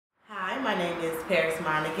my name is Paris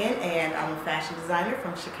Monaghan and I'm a fashion designer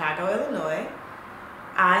from Chicago, Illinois.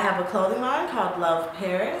 I have a clothing line called Love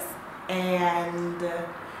Paris, and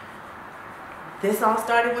this all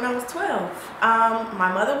started when I was 12.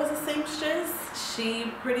 My mother was a seamstress.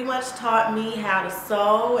 She pretty much taught me how to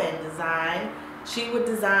sew and design. She would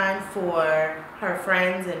design for her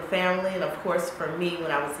friends and family, and of course for me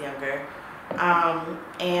when I was younger.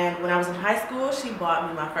 And when I was in high school, she bought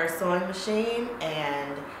me my first sewing machine,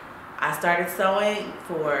 and I started sewing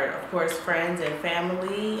for, of course, friends and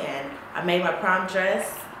family, and I made my prom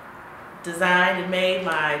dress, designed and made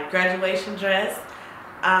my graduation dress.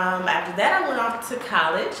 After that, I went off to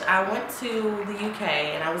college. I went to the UK,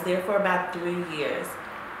 and I was there for about 3 years.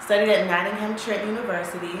 Studied at Nottingham Trent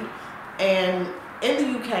University, and in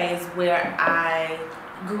the UK is where I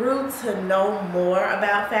grew to know more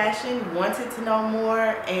about fashion, wanted to know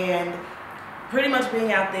more, and pretty much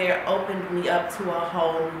being out there opened me up to a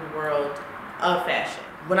whole new world of fashion.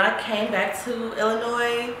 When I came back to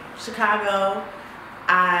Illinois, Chicago,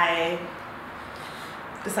 I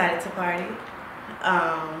decided to party.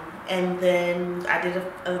 And then I did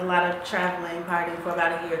a lot of traveling, partying for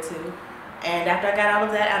about a year or two. And after I got all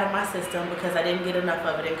of that out of my system, because I didn't get enough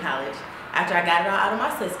of it in college, after I got it all out of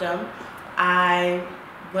my system, I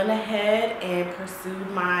went ahead and pursued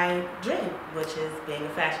my dream, which is being a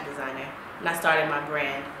fashion designer. And I started my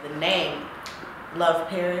brand. The name, Love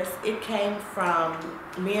Paris, it came from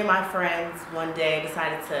me and my friends one day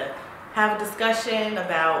decided to have a discussion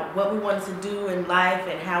about what we wanted to do in life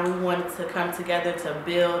and how we wanted to come together to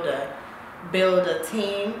build a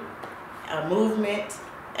team, a movement.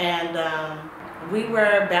 And we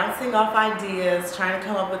were bouncing off ideas, trying to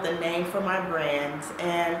come up with a name for my brand,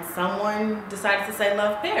 and someone decided to say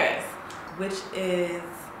Love Paris, which is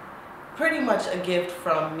pretty much a gift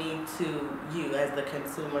from me to you as the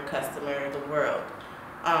consumer, customer, the world.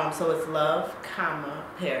 So it's Love,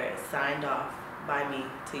 Paris, signed off by me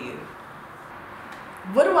to you.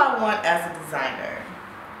 What do I want as a designer?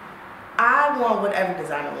 I want what every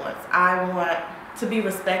designer wants. I want to be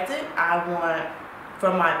respected. I want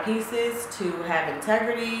for my pieces to have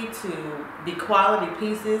integrity, to be quality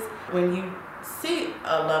pieces. When you see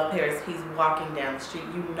a Love Paris piece walking down the street,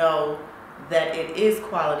 you know that it is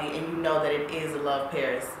quality and you know that it is a Love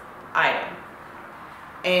Paris item.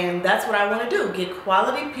 And that's what I want to do, get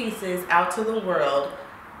quality pieces out to the world.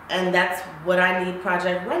 And that's what I need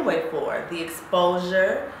Project Runway for, the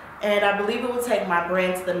exposure. And I believe it will take my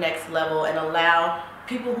brand to the next level and allow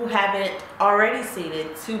people who haven't already seen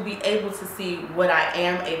it to be able to see what I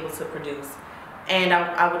am able to produce. And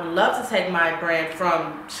I would love to take my brand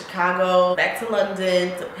from Chicago back to London,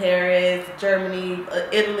 to Paris, Germany,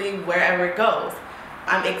 Italy, wherever it goes.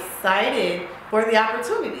 I'm excited for the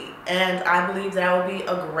opportunity, and I believe that I will be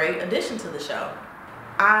a great addition to the show.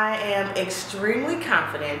 I am extremely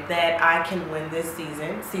confident that I can win this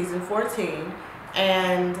season, season 14,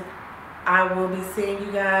 and I will be seeing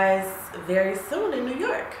you guys very soon in New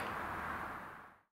York.